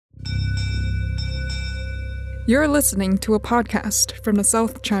You're listening to a podcast from the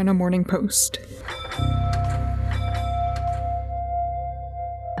South China Morning Post.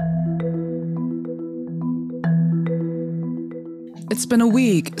 It's been a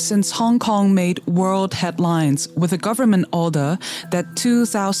week since Hong Kong made world headlines with a government order that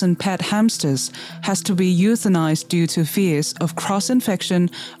 2,000 pet hamsters has to be euthanized due to fears of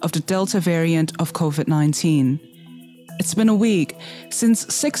cross-infection of the Delta variant of COVID-19. It's been a week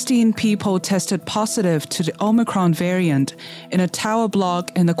since 16 people tested positive to the Omicron variant in a tower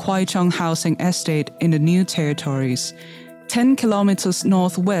block in the Kwai Chung housing estate in the New Territories, 10 kilometers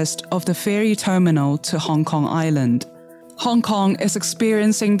northwest of the ferry terminal to Hong Kong Island. Hong Kong is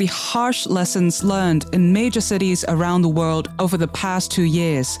experiencing the harsh lessons learned in major cities around the world over the past 2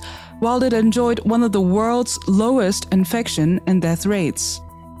 years, while it enjoyed one of the world's lowest infection and death rates.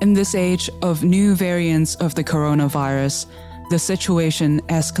 In this age of new variants of the coronavirus, the situation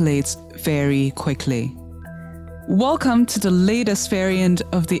escalates very quickly. Welcome to the latest variant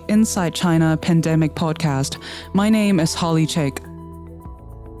of the Inside China Pandemic Podcast. My name is Holly Chick.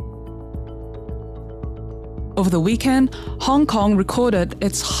 Over the weekend, Hong Kong recorded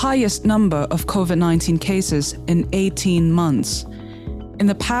its highest number of COVID-19 cases in 18 months. In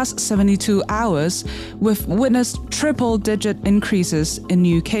the past 72 hours, we've witnessed triple-digit increases in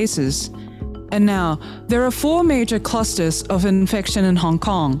new cases. And now, there are 4 major clusters of infection in Hong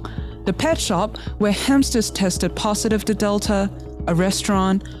Kong: the pet shop, where hamsters tested positive to Delta, a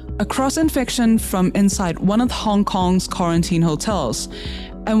restaurant, a cross-infection from inside one of Hong Kong's quarantine hotels,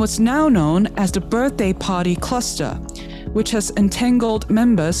 and what's now known as the birthday party cluster, which has entangled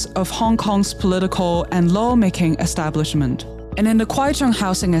members of Hong Kong's political and lawmaking establishment. And in the Kwai Chung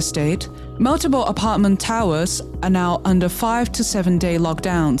housing estate, multiple apartment towers are now under 5 to 7 day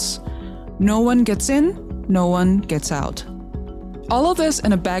lockdowns. No one gets in, no one gets out. All of this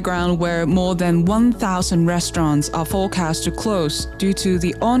in a background where more than 1,000 restaurants are forecast to close due to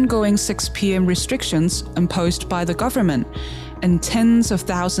the ongoing 6 p.m. restrictions imposed by the government, and tens of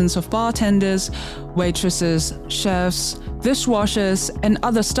thousands of bartenders, waitresses, chefs, dishwashers, and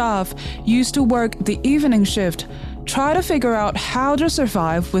other staff used to work the evening shift try to figure out how to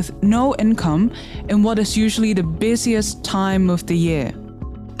survive with no income in what is usually the busiest time of the year.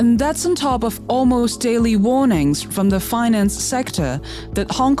 And that's on top of almost daily warnings from the finance sector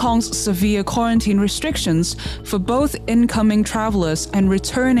that Hong Kong's severe quarantine restrictions for both incoming travelers and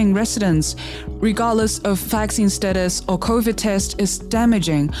returning residents, regardless of vaccine status or COVID test, is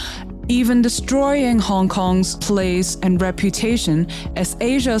damaging, even destroying Hong Kong's place and reputation as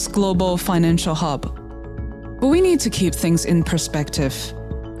Asia's global financial hub. But we need to keep things in perspective.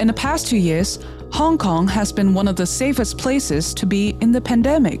 In the past 2 years, Hong Kong has been one of the safest places to be in the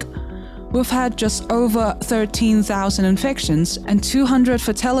pandemic. We've had just over 13,000 infections and 200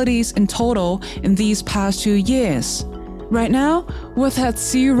 fatalities in total in these past 2 years. Right now, we've had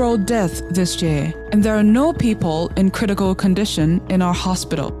 0 deaths this year, and there are no people in critical condition in our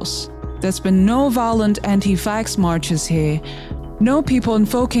hospitals. There's been no violent anti-vax marches here, no people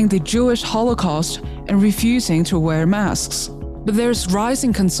invoking the Jewish Holocaust and refusing to wear masks. But there's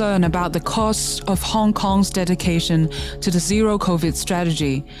rising concern about the costs of Hong Kong's dedication to the zero COVID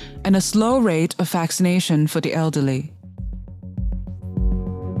strategy and a slow rate of vaccination for the elderly.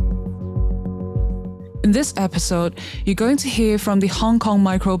 In this episode, you're going to hear from the Hong Kong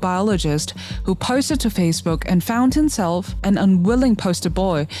microbiologist who posted to Facebook and found himself an unwilling poster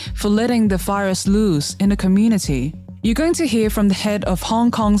boy for letting the virus loose in the community. You're going to hear from the head of Hong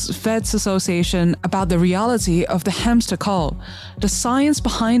Kong's Vets Association about the reality of the hamster cull, the science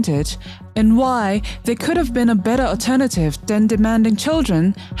behind it, and why there could have been a better alternative than demanding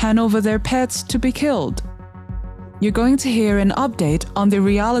children hand over their pets to be killed. You're going to hear an update on the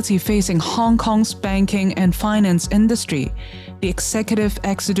reality facing Hong Kong's banking and finance industry, the executive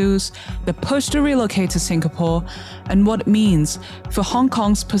exodus, the push to relocate to Singapore, and what it means for Hong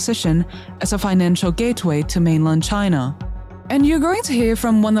Kong's position as a financial gateway to mainland China. And you're going to hear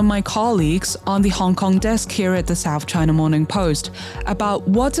from one of my colleagues on the Hong Kong desk here at the South China Morning Post about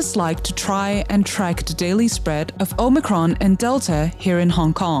what it's like to try and track the daily spread of Omicron and Delta here in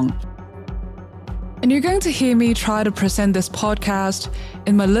Hong Kong. And you're going to hear me try to present this podcast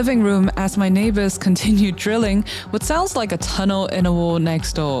in my living room as my neighbors continue drilling what sounds like a tunnel in a wall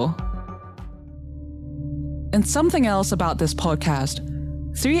next door. And something else about this podcast.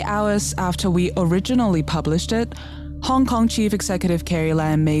 3 hours after we originally published it, Hong Kong Chief Executive Carrie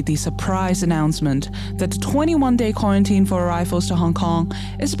Lam made the surprise announcement that the 21-day quarantine for arrivals to Hong Kong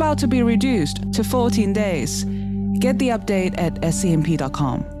is about to be reduced to 14 days. Get the update at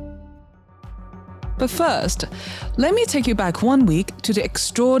scmp.com. But first, let me take you back 1 week to the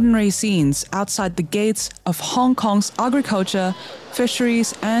extraordinary scenes outside the gates of Hong Kong's Agriculture,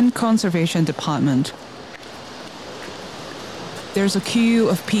 Fisheries and Conservation Department. There's a queue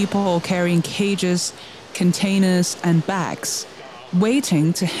of people carrying cages, containers and bags,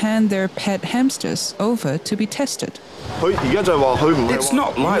 waiting to hand their pet hamsters over to be tested. It's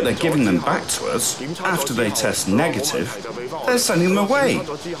not like they're giving them back to us after they test negative. They're sending them away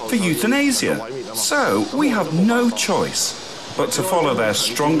for euthanasia. So we have no choice but to follow their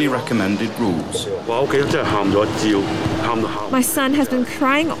strongly recommended rules. My son has been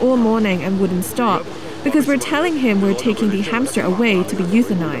crying all morning and wouldn't stop because we're telling him we're taking the hamster away to be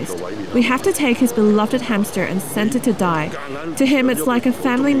euthanized. We have to take his beloved hamster and send it to die. To him, it's like a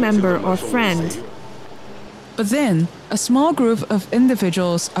family member or friend. But then, a small group of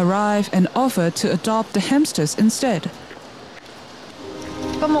individuals arrive and offer to adopt the hamsters instead.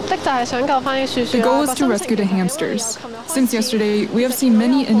 The goal is to rescue the hamsters. Since yesterday, we have seen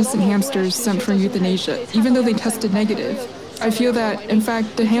many innocent hamsters sent for euthanasia, even though they tested negative. I feel that, in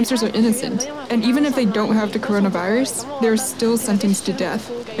fact, the hamsters are innocent, and even if they don't have the coronavirus, they're still sentenced to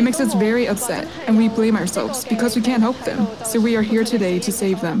death. It makes us very upset, and we blame ourselves because we can't help them, so we are here today to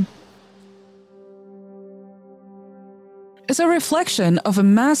save them. It's a reflection of a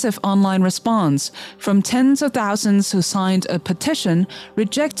massive online response from tens of thousands who signed a petition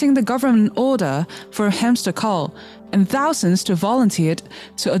rejecting the government order for hamster cull, and thousands who volunteered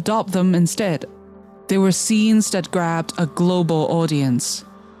to adopt them instead. They were scenes that grabbed a global audience.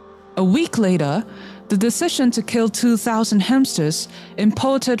 A week later, the decision to kill 2,000 hamsters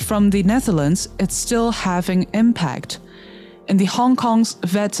imported from the Netherlands is still having impact. And the Hong Kong's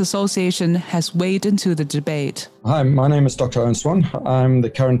Vets Association has weighed into the debate. Hi, my name is Dr Owen Swan. I'm the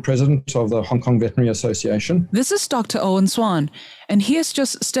current president of the Hong Kong Veterinary Association. This is Dr Owen Swan, and he has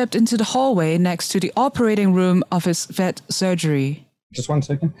just stepped into the hallway next to the operating room of his vet surgery. Just 1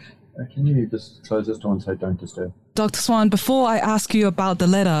 second. Can you just close this door and say don't disturb? Dr. Swan, before I ask you about the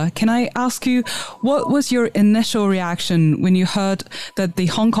letter, can I ask you, what was your initial reaction when you heard that the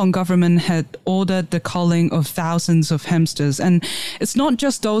Hong Kong government had ordered the culling of thousands of hamsters? And it's not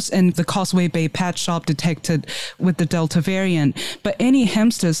just those in the Causeway Bay pet shop detected with the Delta variant, but any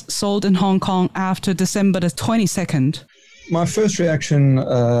hamsters sold in Hong Kong after December the 22nd. My first reaction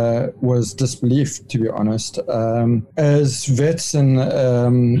was disbelief, to be honest. As vets in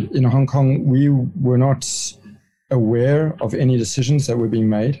Hong Kong, we were not aware of any decisions that were being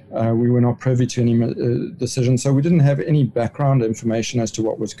made. We were not privy to any decisions, so we didn't have any background information as to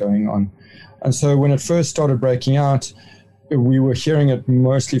what was going on. And so when it first started breaking out, we were hearing it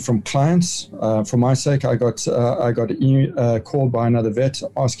mostly from clients. For my sake, I got called by another vet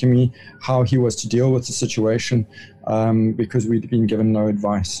asking me how he was to deal with the situation because we'd been given no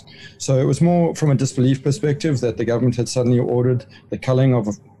advice. So it was more from a disbelief perspective that the government had suddenly ordered the culling of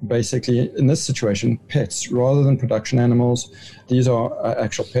basically, in this situation, pets rather than production animals. These are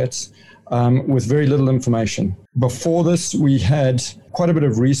actual pets with very little information. Before this, we had quite a bit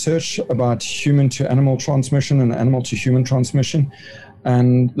of research about human to animal transmission and animal to human transmission.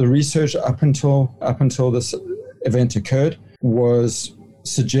 And the research up until this event occurred was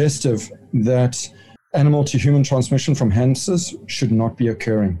suggestive that animal to human transmission from hamsters should not be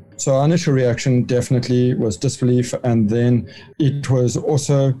occurring. So our initial reaction definitely was disbelief, and then it was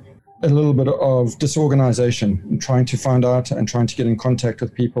also a little bit of disorganization, trying to find out and trying to get in contact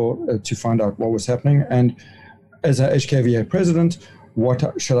with people to find out what was happening. And as a HKVA president, what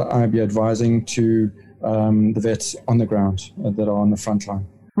should I be advising to the vets on the ground that are on the front line?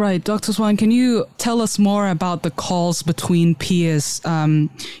 Right. Dr. Swan, can you tell us more about the calls between peers,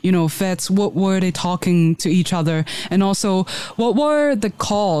 vets? What were they talking to each other? And also, what were the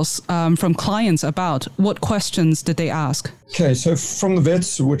calls from clients about? What questions did they ask? Okay, so from the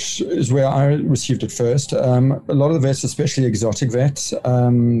vets, which is where I received it first, a lot of the vets, especially exotic vets,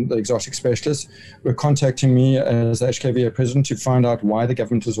 the exotic specialists, were contacting me as the HKVA president to find out why the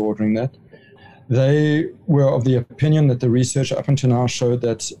government was ordering that. They were of the opinion that the research up until now showed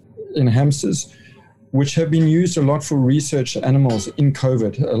that in hamsters, which have been used a lot for research animals in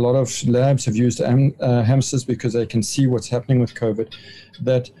COVID, a lot of labs have used hamsters because they can see what's happening with COVID,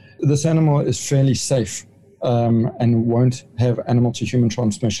 that this animal is fairly safe and won't have animal to human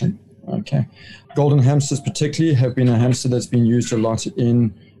transmission. Okay, golden hamsters particularly have been a hamster that's been used a lot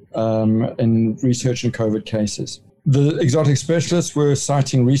in research in COVID cases. The exotic specialists were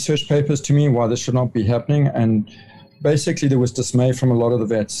citing research papers to me why this should not be happening, and basically there was dismay from a lot of the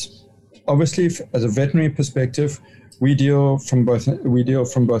vets. Obviously, as a veterinary perspective, we deal from both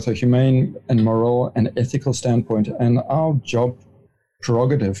a humane and moral and ethical standpoint, and our job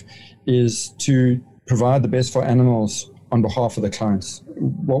prerogative is to provide the best for animals on behalf of the clients.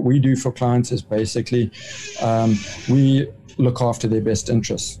 What we do for clients is basically we look after their best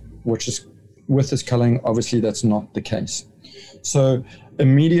interests, which is with this culling, obviously that's not the case. So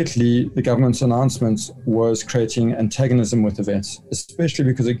immediately the government's announcements was creating antagonism with the vets, especially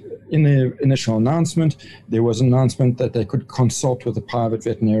because in the initial announcement, there was an announcement that they could consult with the private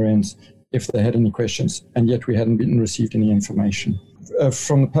veterinarians if they had any questions, and yet we hadn't received any information.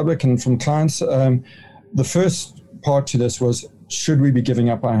 From the public and from clients, the first part to this was, should we be giving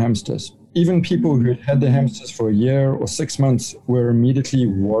up our hamsters? Even people who had their hamsters for a year or 6 months were immediately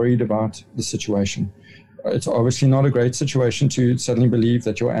worried about the situation. It's obviously not a great situation to suddenly believe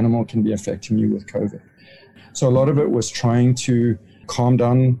that your animal can be affecting you with COVID. So a lot of it was trying to calm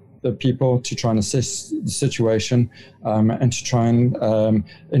down the people, to try and assess the situation, and to try and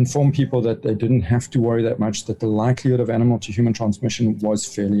inform people that they didn't have to worry that much, that the likelihood of animal to human transmission was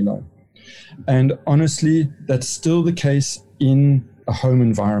fairly low. And honestly, that's still the case in a home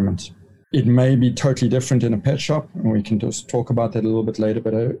environment. It may be totally different in a pet shop, and we can just talk about that a little bit later,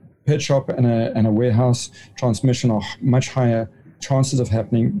 but a pet shop and a warehouse transmission are much higher chances of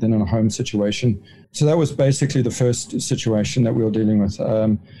happening than in a home situation. So that was basically the first situation that we were dealing with.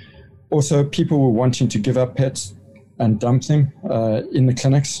 Also, people were wanting to give up pets and dump them in the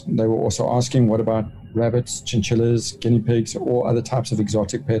clinics. They were also asking, what about rabbits, chinchillas, guinea pigs, or other types of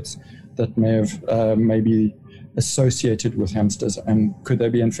exotic pets that may have maybe associated with hamsters, and could they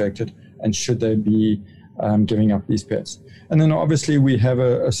be infected, and should they be giving up these pets? And then obviously we have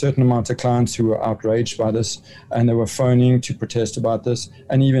a certain amount of clients who were outraged by this, and they were phoning to protest about this,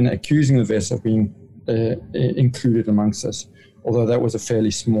 and even accusing the vets of being included amongst this, although that was a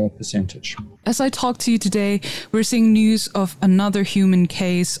fairly small percentage. As I talk to you today, we're seeing news of another human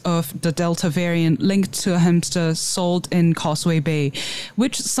case of the Delta variant linked to a hamster sold in Causeway Bay,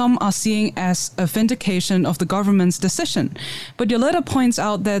 which some are seeing as a vindication of the government's decision. But your letter points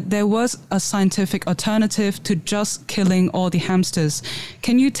out that there was a scientific alternative to just killing all the hamsters.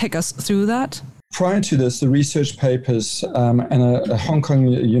 Can you take us through that? Prior to this, the research papers, and a Hong Kong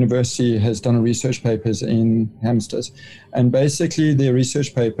university has done research papers in hamsters. And basically their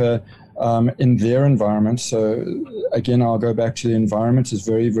research paper in their environment, so again, I'll go back to the environment, is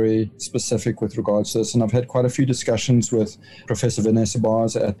very, very specific with regards to this. And I've had quite a few discussions with Professor Vanessa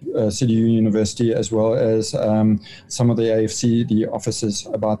Bars at CDU University, as well as some of the AFC, the officers,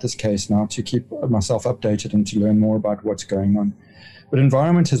 about this case now, to keep myself updated and to learn more about what's going on. But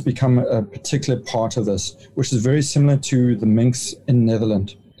environment has become a particular part of this, which is very similar to the minks in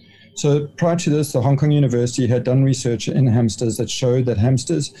Netherlands. So prior to this, the Hong Kong University had done research in hamsters that showed that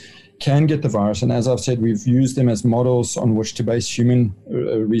hamsters can get the virus. And as I've said, we've used them as models on which to base human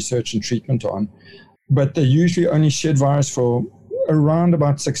research and treatment on. But they usually only shed virus for around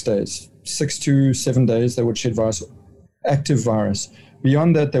about 6 days, 6 to 7 days, they would shed virus, active virus.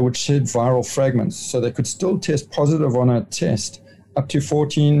 Beyond that, they would shed viral fragments. So they could still test positive on a test up to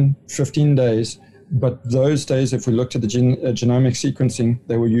 14, 15 days. But those days, if we looked at the genomic sequencing,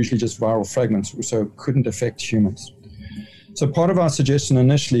 they were usually just viral fragments, so couldn't affect humans. So part of our suggestion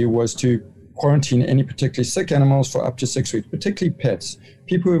initially was to quarantine any particularly sick animals for up to 6 weeks, particularly pets.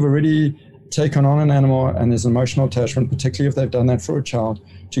 People who have already taken on an animal and there's an emotional attachment, particularly if they've done that for a child,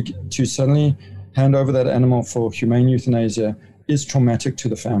 to suddenly hand over that animal for humane euthanasia is traumatic to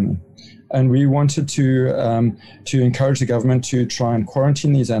the family. And we wanted to encourage the government to try and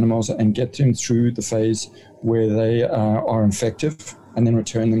quarantine these animals and get them through the phase where they are infective, and then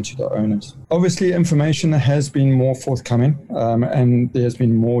return them to the owners. Obviously, information has been more forthcoming, and there's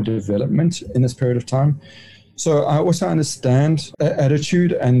been more development in this period of time. So I also understand the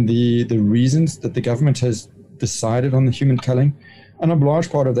attitude and the reasons that the government has decided on the human culling, and a large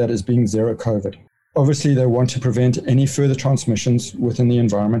part of that is being zero COVID. Obviously, they want to prevent any further transmissions within the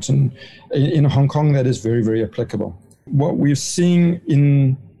environment, and in Hong Kong, that is very, very applicable. What we're seeing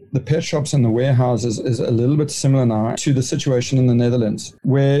in the pet shops and the warehouses is a little bit similar now to the situation in the Netherlands,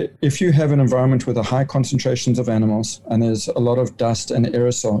 where if you have an environment with a high concentrations of animals and there's a lot of dust and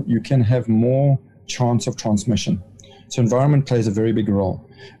aerosol, you can have more chance of transmission. So environment plays a very big role.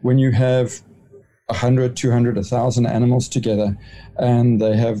 When you have 100, 200, 1,000 animals together and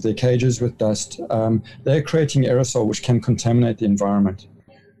they have their cages with dust, they're creating aerosol which can contaminate the environment.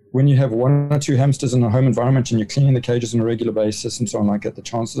 When you have 1 or 2 hamsters in a home environment and you're cleaning the cages on a regular basis and so on like that, the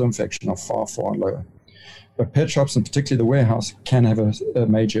chances of infection are far, far lower. But pet shops, and particularly the warehouse, can have a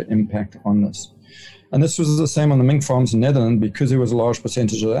major impact on this. And this was the same on the mink farms in Netherlands. Because there was a large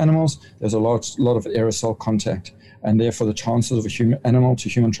percentage of animals, there's a lot of aerosol contact, and therefore the chances of animal to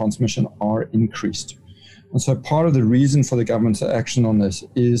human transmission are increased. And so part of the reason for the government's action on this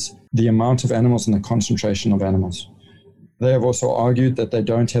is the amount of animals and the concentration of animals. They have also argued that they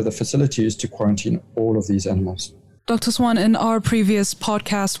don't have the facilities to quarantine all of these animals. Dr. Swan, in our previous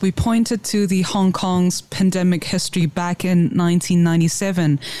podcast, we pointed to the Hong Kong's pandemic history back in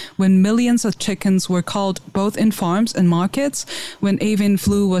 1997, when millions of chickens were culled both in farms and markets when avian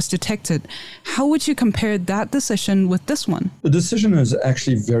flu was detected. How would you compare that decision with this one? The decision is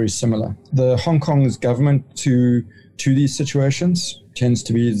actually very similar. The Hong Kong's government to these situations tends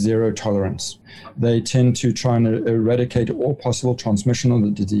to be zero tolerance. They tend to try and eradicate all possible transmission of the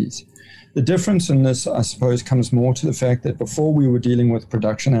disease. The difference in this, I suppose, comes more to the fact that before we were dealing with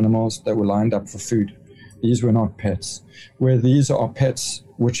production animals that were lined up for food. These were not pets, where these are pets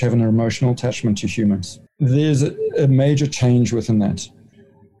which have an emotional attachment to humans. There's a major change within that.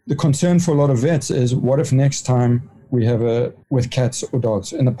 The concern for a lot of vets is, what if next time we have with cats or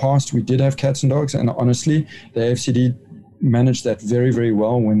dogs? In the past, we did have cats and dogs, and honestly, the AFCD managed that very, very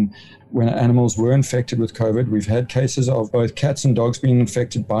well when animals were infected with COVID. We've had cases of both cats and dogs being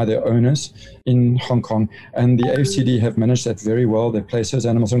infected by their owners in Hong Kong, and the AFCD have managed that very well. They placed those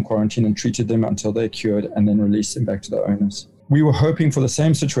animals in quarantine and treated them until they cured and then released them back to their owners. We were hoping for the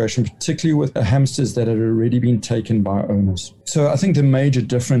same situation, particularly with the hamsters that had already been taken by owners. So I think the major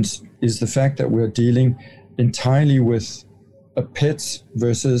difference is the fact that we're dealing entirely with a pet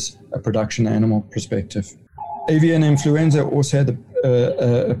versus a production animal perspective. Avian influenza also had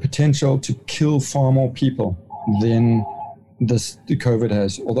a potential to kill far more people than the COVID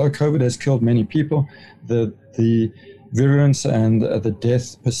has. Although COVID has killed many people, the virulence and the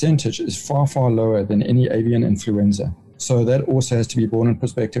death percentage is far, far lower than any avian influenza. So that also has to be borne in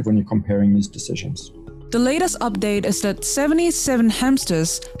perspective when you're comparing these decisions. The latest update is that 77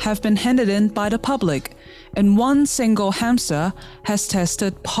 hamsters have been handed in by the public, and one single hamster has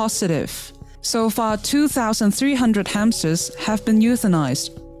tested positive. So far, 2,300 hamsters have been euthanized.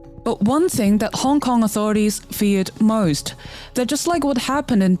 But one thing that Hong Kong authorities feared most, that just like what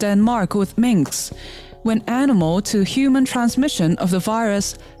happened in Denmark with minks, when animal to human transmission of the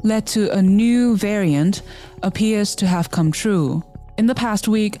virus led to a new variant, appears to have come true. In the past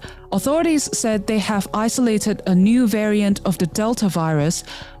week, authorities said they have isolated a new variant of the Delta virus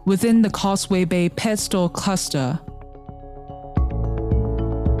within the Causeway Bay pet store cluster.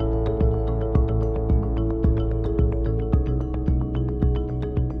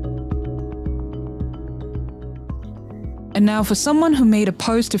 And now for someone who made a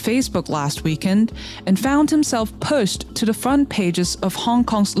post to Facebook last weekend and found himself pushed to the front pages of Hong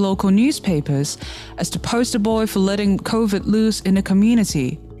Kong's local newspapers as the poster boy for letting COVID loose in the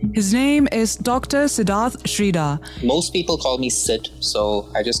community. His name is Dr Siddharth Sridhar. Most people call me Sid, so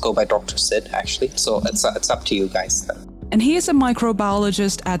I just go by Dr. Sid, actually. So it's up to you guys. And he is a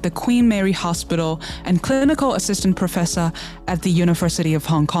microbiologist at the Queen Mary Hospital and clinical assistant professor at the University of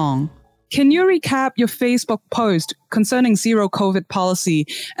Hong Kong. Can you recap your Facebook post concerning zero COVID policy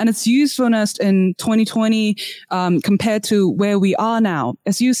and its usefulness in 2020 compared to where we are now?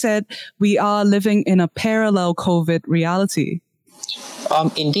 As you said, we are living in a parallel COVID reality.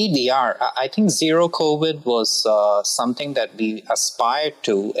 Indeed, we are. I think zero COVID was something that we aspired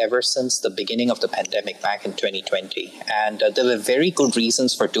to ever since the beginning of the pandemic back in 2020. And there were very good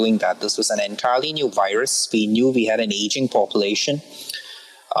reasons for doing that. This was an entirely new virus. We knew we had an aging population.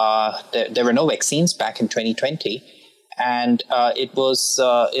 There were no vaccines back in 2020, and it was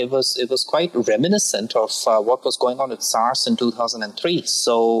quite reminiscent of what was going on with SARS in 2003.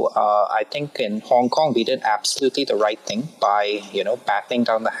 So I think in Hong Kong we did absolutely the right thing by battening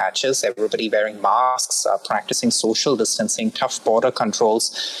down the hatches, everybody wearing masks, practicing social distancing, tough border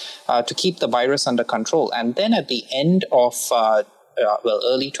controls to keep the virus under control. And then at the end of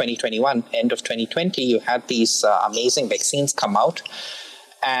early 2021, end of 2020, you had these amazing vaccines come out.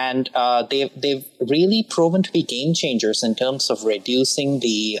 And they've really proven to be game changers in terms of reducing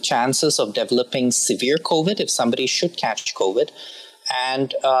the chances of developing severe COVID if somebody should catch COVID.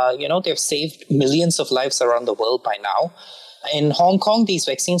 And, they've saved millions of lives around the world by now. In Hong Kong, these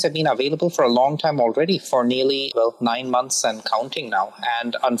vaccines have been available for a long time already, for nearly 9 months and counting now.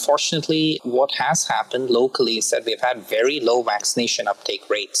 And unfortunately, what has happened locally is that we've had very low vaccination uptake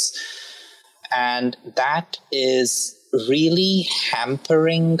rates. And that is really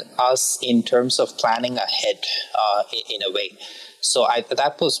hampering us in terms of planning ahead in a way. So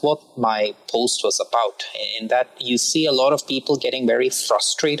that was what my post was about, in that you see a lot of people getting very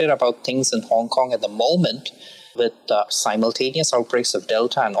frustrated about things in Hong Kong at the moment with simultaneous outbreaks of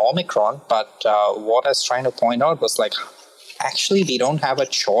Delta and Omicron. But what I was trying to point out was actually we don't have a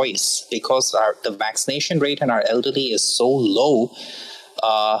choice because the vaccination rate in our elderly is so low.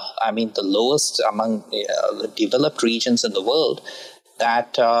 the lowest among the developed regions in the world,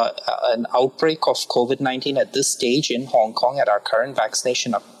 that an outbreak of COVID-19 at this stage in Hong Kong at our current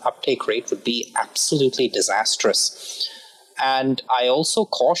vaccination uptake rate would be absolutely disastrous. And I also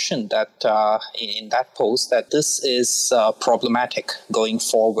cautioned that in that post that this is problematic going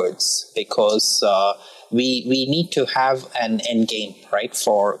forwards, because we need to have an end game, right,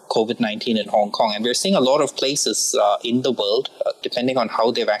 for COVID-19 in Hong Kong. And we're seeing a lot of places in the world, depending on how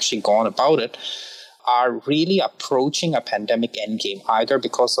they've actually gone about it, are really approaching a pandemic endgame, either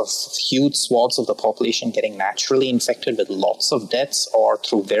because of huge swaths of the population getting naturally infected with lots of deaths, or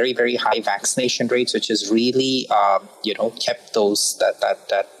through very, very high vaccination rates, which has really, kept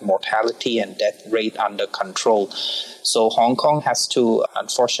that mortality and death rate under control. So Hong Kong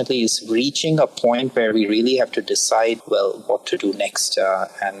unfortunately, is reaching a point where we really have to decide, what to do next.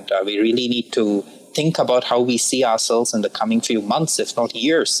 And we really need to think about how we see ourselves in the coming few months, if not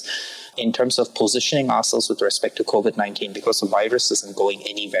years, in terms of positioning ourselves with respect to COVID-19, because the virus isn't going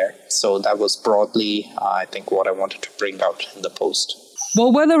anywhere. So that was broadly, I think, what I wanted to bring out in the post.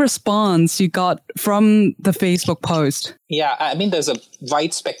 What were the response you got from the Facebook post? Yeah, there's a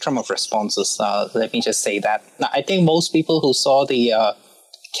wide spectrum of responses. Let me just say that. Now, I think most people who saw the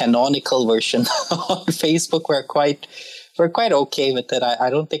canonical version on Facebook were quite okay with it. I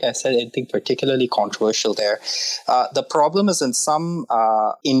don't think I said anything particularly controversial there. The problem is in some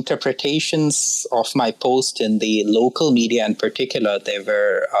interpretations of my post in the local media in particular,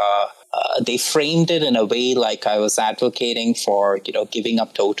 they framed it in a way like I was advocating for, giving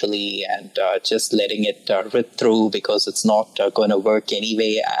up totally and just letting it rip through because it's not going to work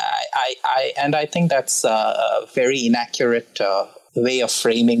anyway. I think that's a very inaccurate way of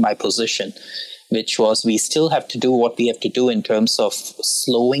framing my position, which was we still have to do what we have to do in terms of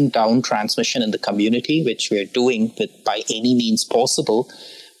slowing down transmission in the community, which we're doing by any means possible,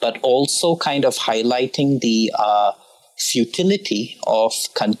 but also kind of highlighting the futility of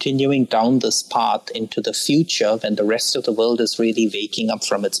continuing down this path into the future when the rest of the world is really waking up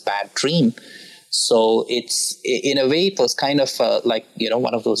from its bad dream. So it's, in a way, it was kind of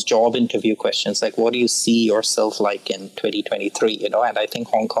one of those job interview questions, like, what do you see yourself like in 2023, and I think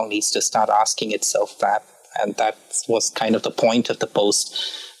Hong Kong needs to start asking itself that. And that was kind of the point of the post.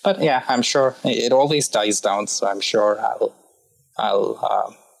 But yeah, I'm sure it always dies down. So I'm sure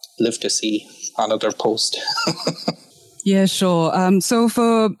I'll live to see another post. Yeah, sure. So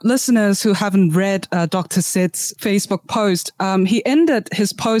for listeners who haven't read Dr. Sid's Facebook post, he ended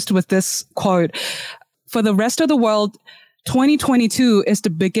his post with this quote: "For the rest of the world, 2022 is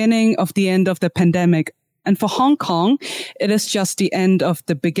the beginning of the end of the pandemic. And for Hong Kong, it is just the end of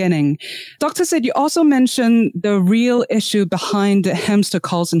the beginning." Dr. Sid, you also mentioned the real issue behind the hamster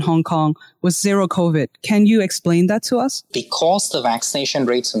culls in Hong Kong was zero COVID. Can you explain that to us? Because the vaccination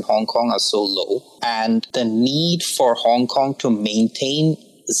rates in Hong Kong are so low, and the need for Hong Kong to maintain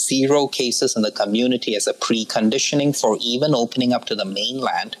zero cases in the community as a preconditioning for even opening up to the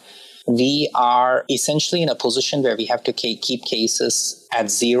mainland, we are essentially in a position where we have to keep cases at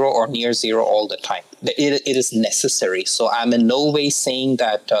zero or near zero all the time. It is necessary. So I'm in no way saying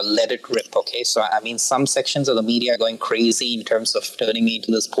that let it rip, okay? So some sections of the media are going crazy in terms of turning me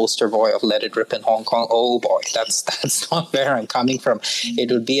into this poster boy of let it rip in Hong Kong. Oh boy, that's not where I'm coming from.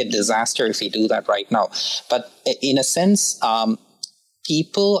 It would be a disaster if we do that right now. But in a sense,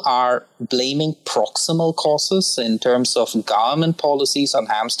 people are blaming proximal causes in terms of government policies on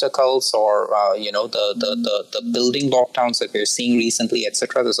hamster culls, or the building lockdowns that we're seeing recently,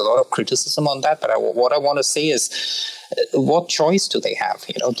 etc. There's a lot of criticism on that. But what I want to say is, what choice do they have?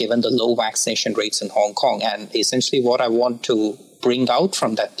 Given the low vaccination rates in Hong Kong, and essentially what I want to bring out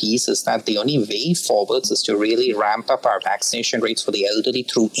from that piece is that the only way forwards is to really ramp up our vaccination rates for the elderly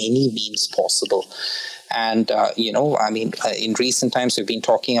through any means possible. And, in recent times, we've been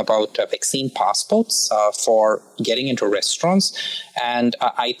talking about vaccine passports for getting into restaurants. And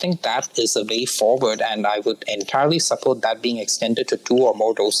I think that is a way forward. And I would entirely support that being extended to 2 or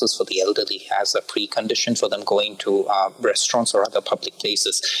more doses for the elderly as a precondition for them going to restaurants or other public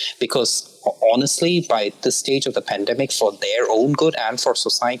places. Because honestly, by this stage of the pandemic, for their own good and for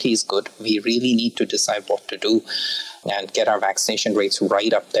society's good, we really need to decide what to do and get our vaccination rates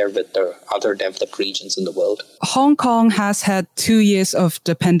right up there with the other developed regions in the world. Hong Kong has had 2 years of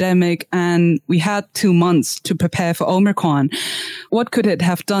the pandemic, and we had 2 months to prepare for Omicron. What could it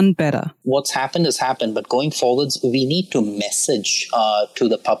have done better? What's happened has happened, but going forwards, we need to message to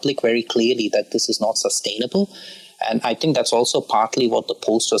the public very clearly that this is not sustainable. And I think that's also partly what the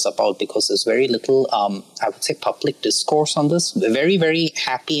post was about, because there's very little, I would say, public discourse on this. We're very, very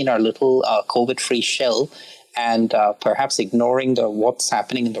happy in our little COVID-free shell. And perhaps ignoring what's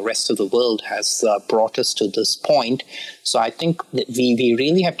happening in the rest of the world has brought us to this point. So I think that we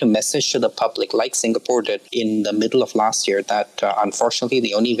really have to message to the public, like Singapore did in the middle of last year, that unfortunately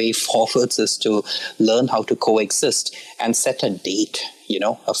the only way forwards is to learn how to coexist and set a date,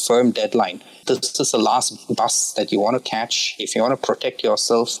 a firm deadline. This is the last bus that you want to catch if you want to protect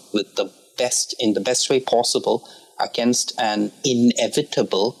yourself with in the best way possible against an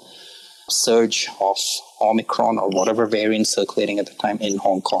inevitable surge of Omicron or whatever variant circulating at the time in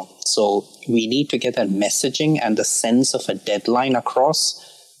Hong Kong. So we need to get that messaging and the sense of a deadline across,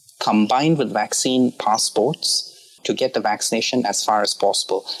 combined with vaccine passports, to get the vaccination as far as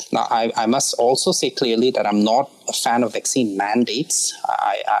possible. Now, I must also say clearly that I'm not a fan of vaccine mandates.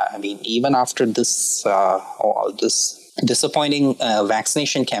 I mean, even after this disappointing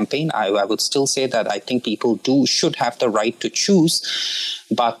vaccination campaign, I would still say that I think people should have the right to choose,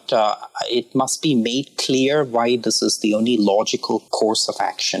 but it must be made clear why this is the only logical course of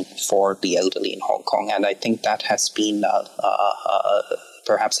action for the elderly in Hong Kong. And I think that has been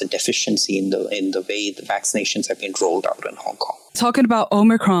perhaps a deficiency in the way the vaccinations have been rolled out in Hong Kong. Talking about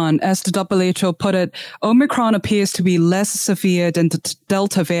Omicron, as the WHO put it, Omicron appears to be less severe than the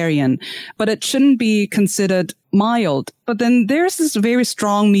Delta variant, but it shouldn't be considered mild. But then there's this very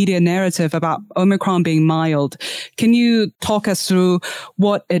strong media narrative about Omicron being mild. Can you talk us through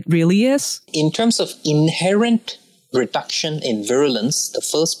what it really is? In terms of inherent reduction in virulence, the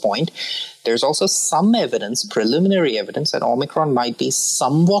first point, there's also some evidence, preliminary evidence, that Omicron might be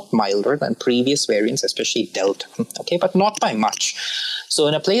somewhat milder than previous variants, especially Delta, okay, but not by much. So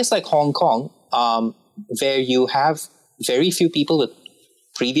in a place like Hong Kong, where you have very few people with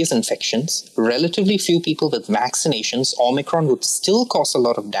previous infections, relatively few people with vaccinations, Omicron would still cause a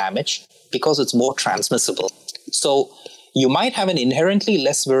lot of damage because it's more transmissible. So you might have an inherently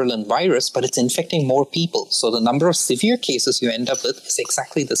less virulent virus, but it's infecting more people. So the number of severe cases you end up with is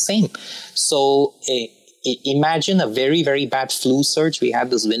exactly the same. So imagine a very, very bad flu surge. We had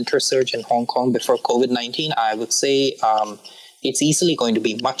this winter surge in Hong Kong before COVID-19. I would say it's easily going to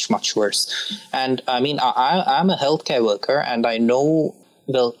be much, much worse. And I mean, I'm a healthcare worker, and I know,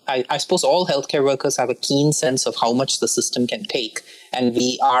 well, I suppose all healthcare workers have a keen sense of how much the system can take. And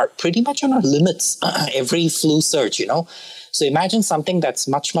we are pretty much on our limits every flu surge, So imagine something that's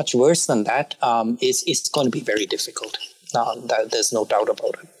much, much worse than that is going to be very difficult. There's no doubt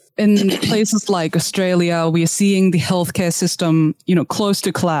about it. In places like Australia, we are seeing the healthcare system, close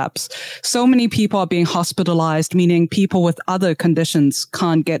to collapse. So many people are being hospitalized, meaning people with other conditions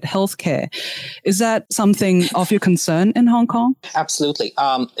can't get healthcare. Is that something of your concern in Hong Kong? Absolutely.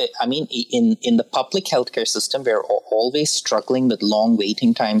 I mean, in the public healthcare system, we're always struggling with long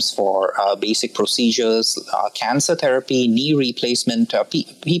waiting times for basic procedures, cancer therapy, knee replacement.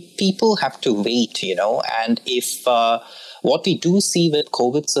 People have to wait, and if what we do see with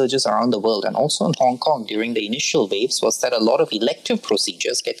COVID surges around the world, and also in Hong Kong during the initial waves, was that a lot of elective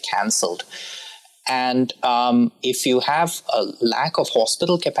procedures get cancelled. And if you have a lack of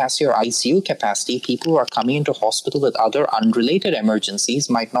hospital capacity or ICU capacity, people who are coming into hospital with other unrelated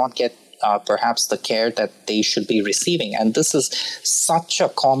emergencies might not get perhaps the care that they should be receiving. And this is such a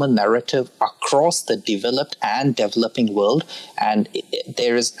common narrative across the developed and developing world. And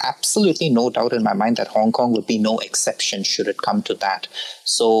there is absolutely no doubt in my mind that Hong Kong would be no exception should it come to that.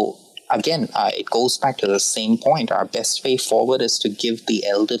 So again, it goes back to the same point. Our best way forward is to give the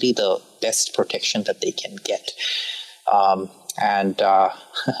elderly the best protection that they can get. And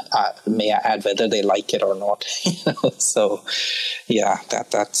may I add, whether they like it or not. So, yeah,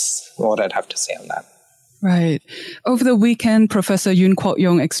 that's what I'd have to say on that. Right. Over the weekend, Professor Yuen Kwok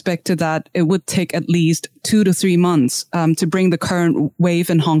Yung expected that it would take at least 2 to 3 months to bring the current wave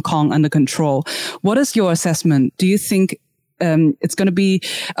in Hong Kong under control. What is your assessment? Do you think it's going to be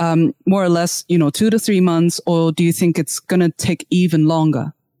more or less, 2 to 3 months, or do you think it's going to take even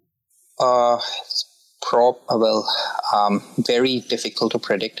longer? Very difficult to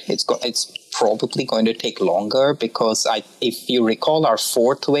predict. It's probably going to take longer because if you recall our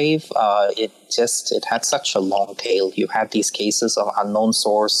fourth wave, it had such a long tail. You had these cases of unknown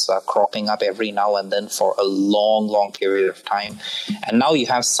source cropping up every now and then for a long, long period of time. And now you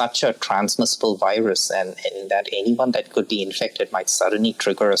have such a transmissible virus and that anyone that could be infected might suddenly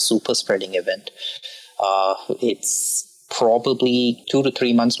trigger a super spreading event. It's probably 2 to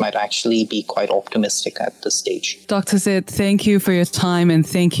 3 months might actually be quite optimistic at this stage. Dr. Sid, thank you for your time and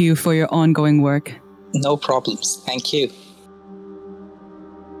thank you for your ongoing work. No problems. Thank you.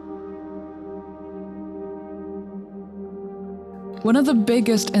 One of the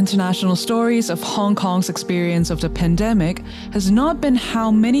biggest international stories of Hong Kong's experience of the pandemic has not been how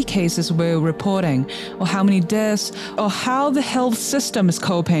many cases we're reporting, or how many deaths, or how the health system is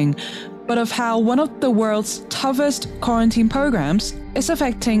coping, but of how one of the world's toughest quarantine programs is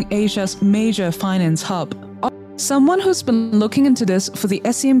affecting Asia's major finance hub. Someone who's been looking into this for the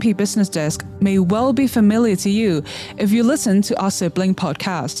SCMP Business Desk may well be familiar to you if you listen to our sibling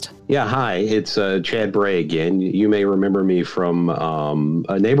podcast. Yeah, hi, it's Chad Bray again. You may remember me from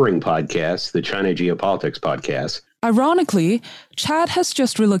a neighboring podcast, the China Geopolitics podcast. Ironically, Chad has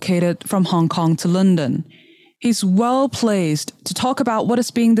just relocated from Hong Kong to London. He's well placed to talk about what is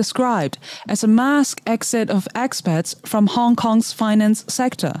being described as a mass exit of expats from Hong Kong's finance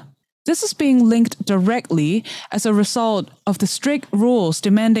sector. This is being linked directly as a result of the strict rules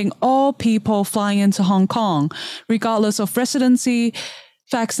demanding all people flying into Hong Kong, regardless of residency,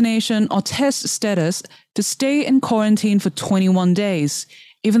 vaccination, or test status, to stay in quarantine for 21 days,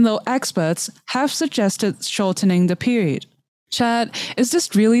 even though experts have suggested shortening the period. Chad, is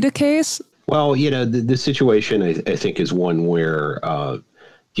this really the case? Well, the situation, I think, is one where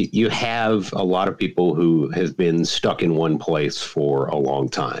you have a lot of people who have been stuck in one place for a long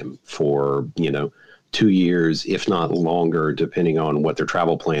time, for, 2 years, if not longer, depending on what their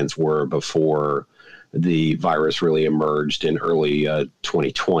travel plans were before the virus really emerged in early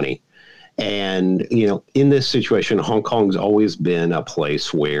 2020. And, in this situation, Hong Kong's always been a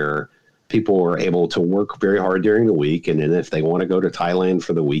place where people are able to work very hard during the week. And then if they want to go to Thailand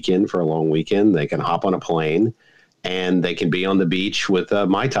for the weekend, for a long weekend, they can hop on a plane and they can be on the beach with a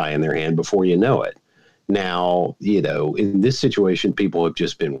Mai Tai in their hand before you know it. Now, in this situation, people have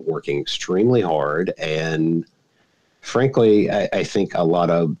just been working extremely hard. And frankly, I think a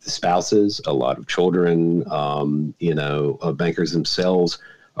lot of spouses, a lot of children, bankers themselves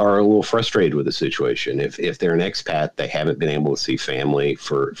are a little frustrated with the situation. If they're an expat, they haven't been able to see family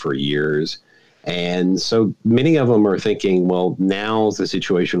for years. And so many of them are thinking, well, now's the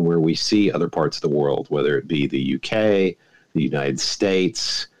situation where we see other parts of the world, whether it be the UK, the United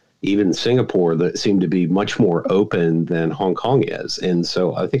States, even Singapore, that seem to be much more open than Hong Kong is. And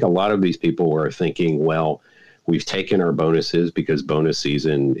so I think a lot of these people are thinking, well, we've taken our bonuses because bonus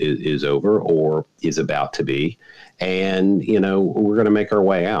season is over or is about to be. And, we're going to make our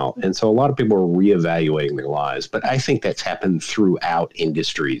way out. And so a lot of people are reevaluating their lives. But I think that's happened throughout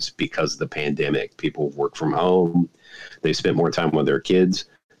industries because of the pandemic. People work from home. They spent more time with their kids.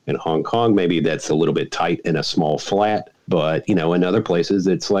 In Hong Kong, maybe that's a little bit tight in a small flat. But, in other places,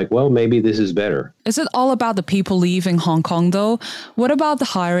 it's like, well, maybe this is better. Is it all about the people leaving Hong Kong, though? What about the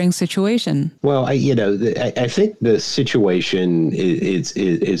hiring situation? Well, I think the situation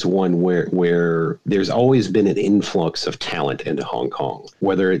is one where there's always been an influx of talent into Hong Kong,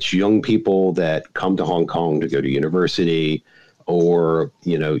 whether it's young people that come to Hong Kong to go to university, or,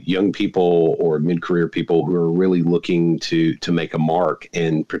 young people or mid-career people who are really looking to make a mark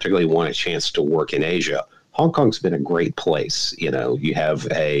and particularly want a chance to work in Asia. Hong Kong's been a great place. You have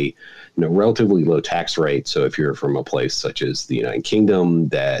a relatively low tax rate. So if you're from a place such as the United Kingdom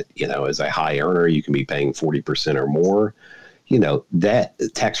that, as a high earner, you can be paying 40% or more, that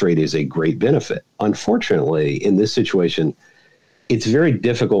tax rate is a great benefit. Unfortunately, in this situation, it's very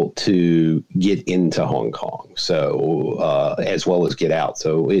difficult to get into Hong Kong, so as well as get out.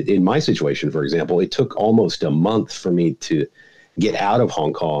 So in my situation, for example, it took almost a month for me to get out of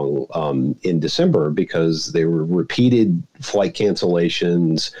Hong Kong in December because there were repeated flight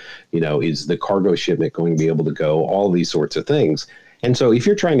cancellations. Is the cargo shipment going to be able to go? All these sorts of things. And so if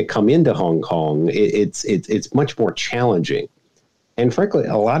you're trying to come into Hong Kong, it's much more challenging. And frankly,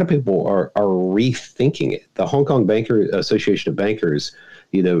 a lot of people are rethinking it. The Hong Kong Association of Bankers,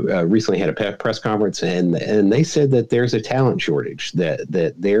 recently had a press conference, and they said that there's a talent shortage,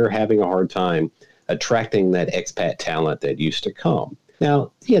 that they're having a hard time attracting that expat talent that used to come.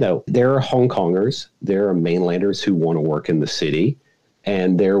 Now, there are Hong Kongers, there are mainlanders who want to work in the city,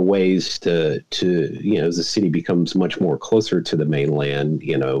 and there are ways to as the city becomes much more closer to the mainland,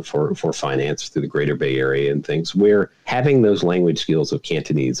 for finance through the Greater Bay Area and things, where having those language skills of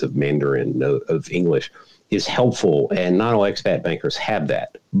Cantonese, of Mandarin, of English is helpful. And not all expat bankers have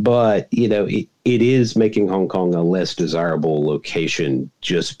that. But, it is making Hong Kong a less desirable location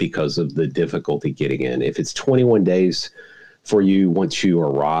just because of the difficulty getting in. If it's 21 days for you once you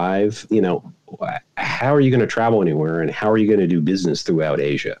arrive, how are you going to travel anywhere, and how are you going to do business throughout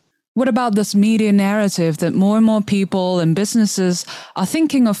Asia? What about this media narrative that more and more people and businesses are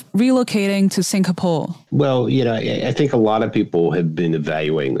thinking of relocating to Singapore? Well, I think a lot of people have been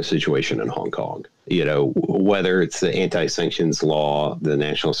evaluating the situation in Hong Kong, whether it's the anti-sanctions law, the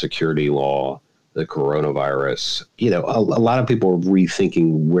national security law, the coronavirus, a lot of people are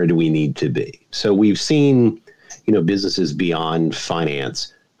rethinking where do we need to be. So we've seen, businesses beyond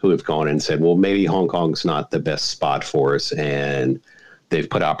finance who have gone and said, well, maybe Hong Kong's not the best spot for us. And they've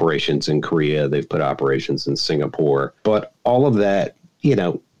put operations in Korea, they've put operations in Singapore. But all of that,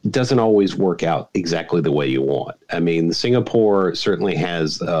 doesn't always work out exactly the way you want. I mean, Singapore certainly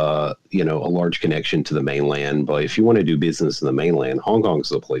has, a large connection to the mainland. But if you want to do business in the mainland, Hong Kong's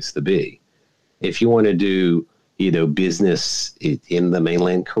the place to be. If you want to do, business in the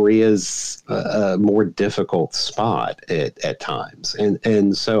mainland, Korea's a more difficult spot at times.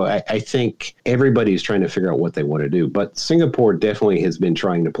 And so I think everybody's trying to figure out what they want to do. But Singapore definitely has been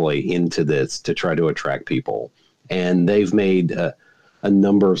trying to play into this to try to attract people. And they've made a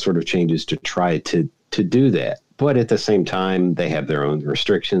number of sort of changes to try to do that. But at the same time, they have their own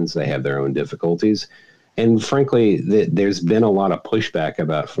restrictions. They have their own difficulties. And frankly, there's been a lot of pushback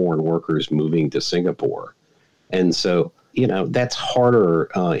about foreign workers moving to Singapore. And so, that's harder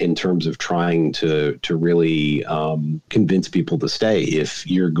in terms of trying to really convince people to stay if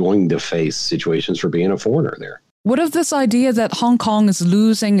you're going to face situations for being a foreigner there. What of this idea that Hong Kong is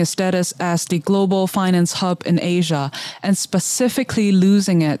losing its status as the global finance hub in Asia and specifically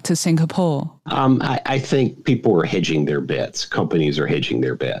losing it to Singapore? I think people are hedging their bets. Companies are hedging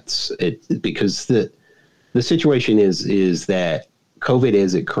their bets because the situation is that COVID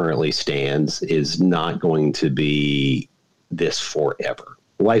as it currently stands is not going to be this forever.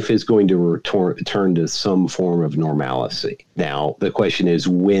 Life is going to return to some form of normalcy. Now, the question is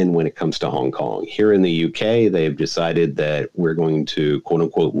when it comes to Hong Kong. Here in the UK, they've decided that we're going to, quote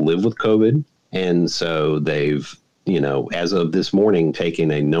unquote, live with COVID. And so they've, as of this morning, taken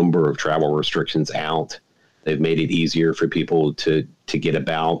a number of travel restrictions out. They've made it easier for people to get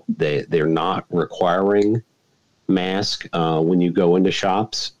about. They're not requiring mask when you go into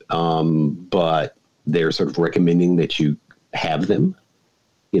shops, but they're sort of recommending that you have them.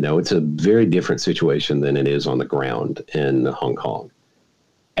 It's a very different situation than it is on the ground in Hong Kong.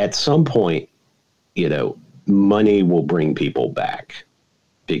 At some point, money will bring people back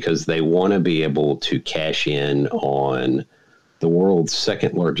because they want to be able to cash in on the world's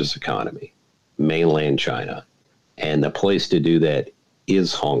second largest economy, mainland China. And the place to do that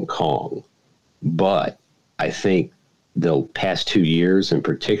is Hong Kong. But I think the past 2 years, and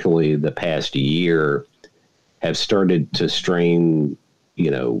particularly the past year, have started to strain,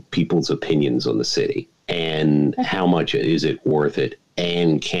 people's opinions on the city and how much is it worth it?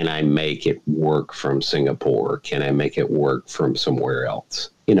 And can I make it work from Singapore? Can I make it work from somewhere else?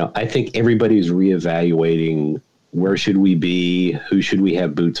 I think everybody's reevaluating where should we be? Who should we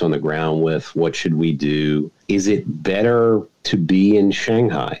have boots on the ground with? What should we do? Is it better to be in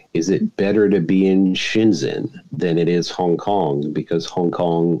Shanghai? Is it better to be in Shenzhen than it is Hong Kong? Because Hong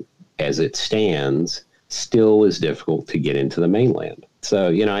Kong, as it stands, still is difficult to get into the mainland. So,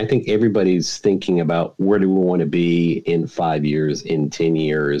 I think everybody's thinking about where do we want to be in 5 years, in 10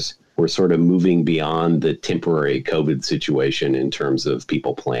 years. We're sort of moving beyond the temporary COVID situation in terms of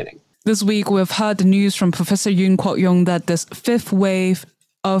people planning. This week, we've heard the news from Professor Yuen Kwok Yung that this fifth wave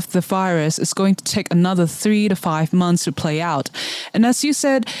of the virus is going to take another 3 to 5 months to play out. And as you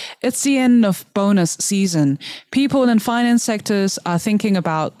said, it's the end of bonus season. People in finance sectors are thinking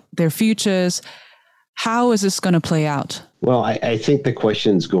about their futures. How is this going to play out? Well, I think the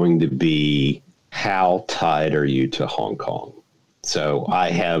question is going to be, how tied are you to Hong Kong? So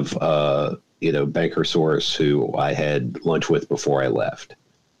I have, banker source who I had lunch with before I left.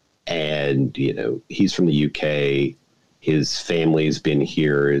 And, he's from the UK. His family's been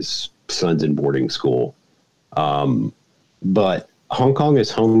here. His son's in boarding school. But Hong Kong is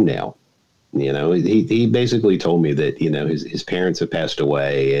home now. He basically told me that, his parents have passed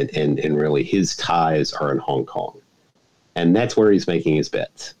away and really his ties are in Hong Kong. And that's where he's making his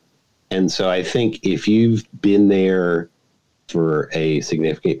bets. And so I think if you've been there for a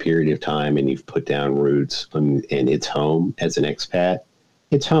significant period of time and you've put down roots and it's home as an expat,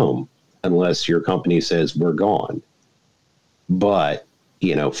 it's home unless your company says we're gone. But,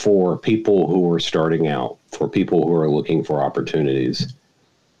 for people who are starting out, for people who are looking for opportunities,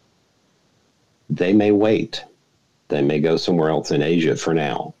 they may wait. They may go somewhere else in Asia for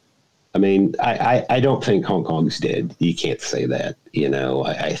now. I mean, I don't think Hong Kong's dead. You can't say that.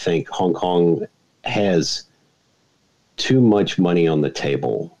 I think Hong Kong has too much money on the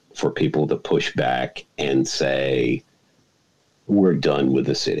table for people to push back and say, we're done with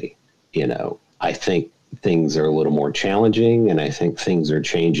the city. I think things are a little more challenging, and I think things are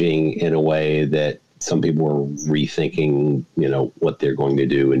changing in a way that some people are rethinking, what they're going to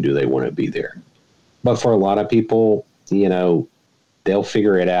do and do they want to be there. But for a lot of people, they'll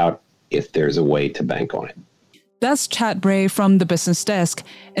figure it out if there's a way to bank on it. That's Chad Bray from the Business Desk,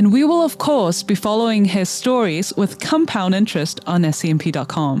 and we will of course be following his stories with compound interest on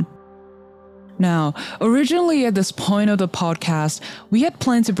SCMP.com. Now, originally at this point of the podcast, we had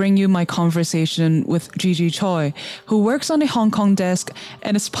planned to bring you my conversation with Gigi Choy, who works on the Hong Kong desk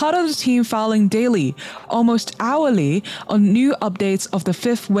and is part of the team filing daily, almost hourly, on new updates of the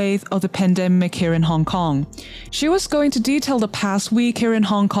fifth wave of the pandemic here in Hong Kong. She was going to detail the past week here in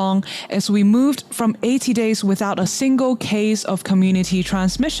Hong Kong as we moved from 80 days without a single case of community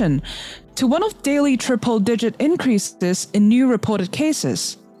transmission to one of daily triple-digit increases in new reported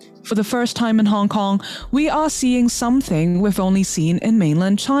cases. For the first time in Hong Kong, we are seeing something we've only seen in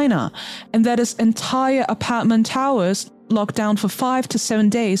mainland China, and that is entire apartment towers locked down for 5 to 7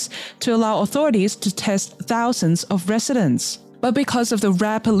 days to allow authorities to test thousands of residents. But because of the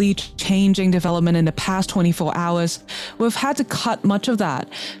rapidly changing development in the past 24 hours, we've had to cut much of that.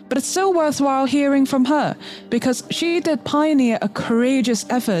 But it's still worthwhile hearing from her, because she did pioneer a courageous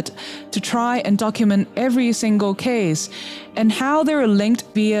effort to try and document every single case and how they were linked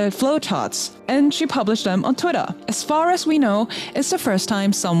via flowcharts, and she published them on Twitter. As far as we know, it's the first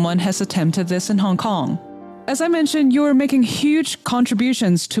time someone has attempted this in Hong Kong. As I mentioned, you're making huge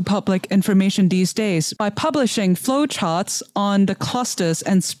contributions to public information these days by publishing flowcharts on the clusters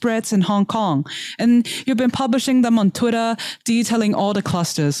and spreads in Hong Kong. And you've been publishing them on Twitter, detailing all the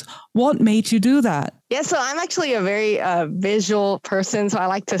clusters. What made you do that? Yeah, so I'm actually a very visual person, so I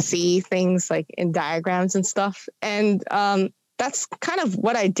like to see things like in diagrams and stuff. And that's kind of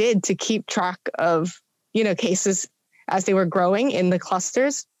what I did to keep track of, cases as they were growing in the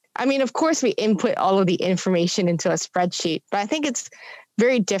clusters. I mean, of course, we input all of the information into a spreadsheet, but I think it's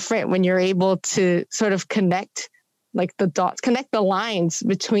very different when you're able to sort of connect like the dots, connect the lines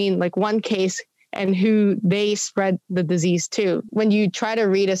between like one case and who they spread the disease to. When you try to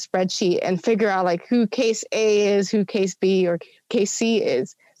read a spreadsheet and figure out like who case A is, who case B or case C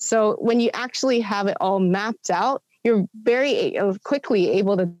is. So when you actually have it all mapped out, you're very quickly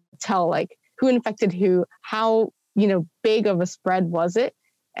able to tell like who infected who, how, big of a spread was it.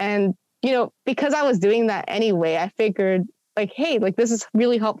 And, because I was doing that anyway, I figured like, hey, like this is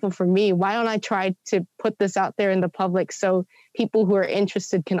really helpful for me. Why don't I try to put this out there in the public so people who are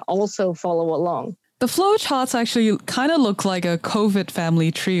interested can also follow along? The flowcharts actually kind of look like a COVID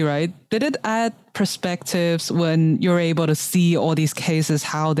family tree, right? Did it add perspectives when you're able to see all these cases,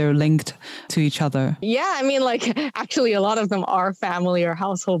 how they're linked to each other? Yeah, I mean, like actually a lot of them are family or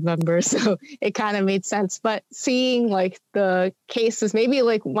household members, so it kind of made sense. But seeing like the cases, maybe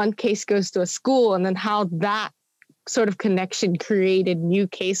like one case goes to a school and then how that sort of connection created new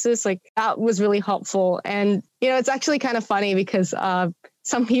cases, like that was really helpful. And, it's actually kind of funny because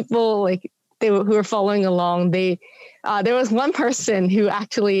some people like, who were following along, there was one person who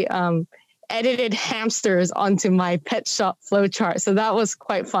actually edited hamsters onto my pet shop flowchart. So that was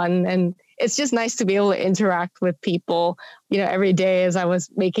quite fun. And it's just nice to be able to interact with people, every day as I was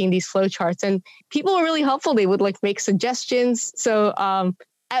making these flowcharts. And people were really helpful. They would like make suggestions. So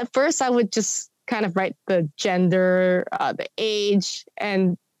at first I would just kind of write the gender, the age,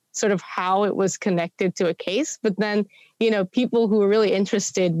 and sort of how it was connected to a case. But then, people who were really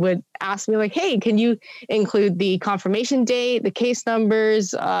interested would ask me like, hey, can you include the confirmation date, the case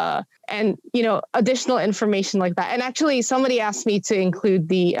numbers, and, additional information like that. And actually somebody asked me to include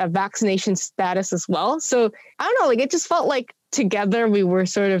the vaccination status as well. So I don't know, like it just felt like together we were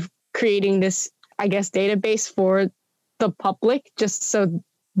sort of creating this, I guess, database for the public, just so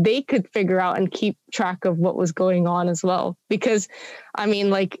they could figure out and keep track of what was going on as well. Because, I mean,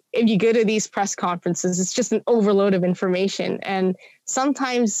 like, if you go to these press conferences, it's just an overload of information. And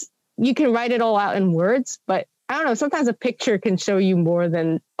sometimes you can write it all out in words, but I don't know, sometimes a picture can show you more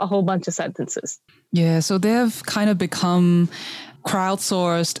than a whole bunch of sentences. Yeah, so they have kind of become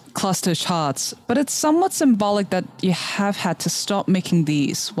crowdsourced cluster charts, but it's somewhat symbolic that you have had to stop making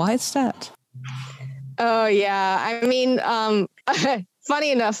these. Why is that? Oh, yeah. I mean,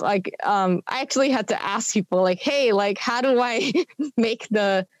 funny enough, like I actually had to ask people like, hey, like, how do I make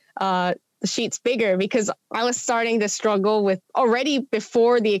the sheets bigger? Because I was starting to struggle with already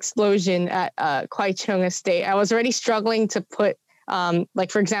before the explosion at Kwai Chung Estate. I was already struggling to put,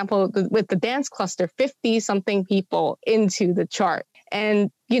 like, for example, with the dance cluster, 50 something people into the chart.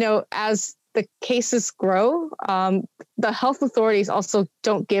 And, as the cases grow, the health authorities also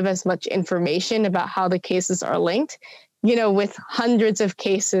don't give as much information about how the cases are linked. With hundreds of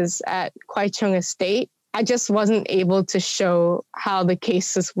cases at Kwai Chung Estate, I just wasn't able to show how the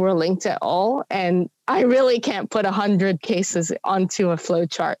cases were linked at all. And I really can't put 100 cases onto a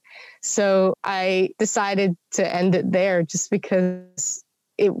flowchart. So I decided to end it there just because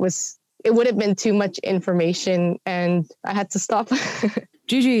it was it would have been too much information and I had to stop.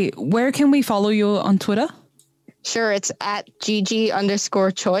 Gigi, where can we follow you on Twitter? Sure, it's at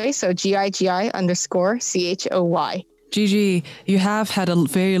Gigi_Choy, so GIGI_CHOY. Gigi, you have had a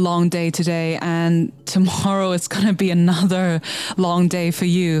very long day today, and tomorrow it's going to be another long day for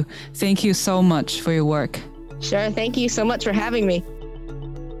you. Thank you so much for your work. Sure, thank you so much for having me.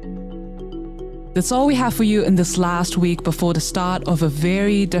 That's all we have for you in this last week before the start of a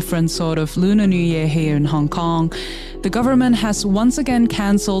very different sort of Lunar New Year here in Hong Kong. The government has once again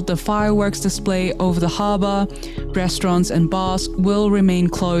cancelled the fireworks display over the harbour. Restaurants and bars will remain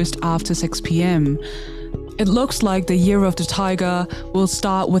closed after 6 p.m. It looks like the Year of the Tiger will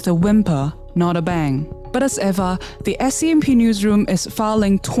start with a whimper, not a bang. But as ever, the SCMP newsroom is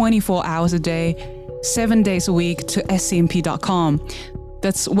filing 24 hours a day, 7 days a week to scmp.com.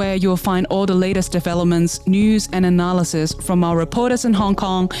 That's where you'll find all the latest developments, news and analysis from our reporters in Hong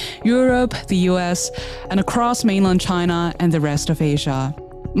Kong, Europe, the US, and across mainland China and the rest of Asia.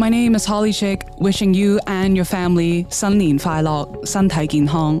 My name is Holly Chick, wishing you and your family 新年快樂, 身體健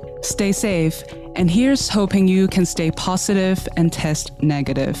康, stay safe, and here's hoping you can stay positive and test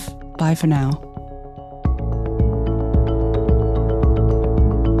negative. Bye for now.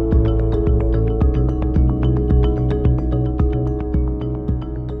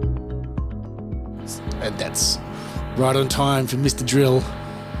 And that's right on time for Mr. Drill.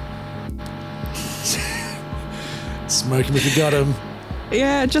 Smoke him if you got him.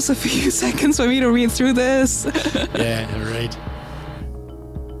 Yeah, just a few seconds for me to read through this. Yeah, right.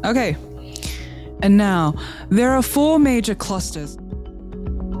 Okay. And now, there are 4 major clusters.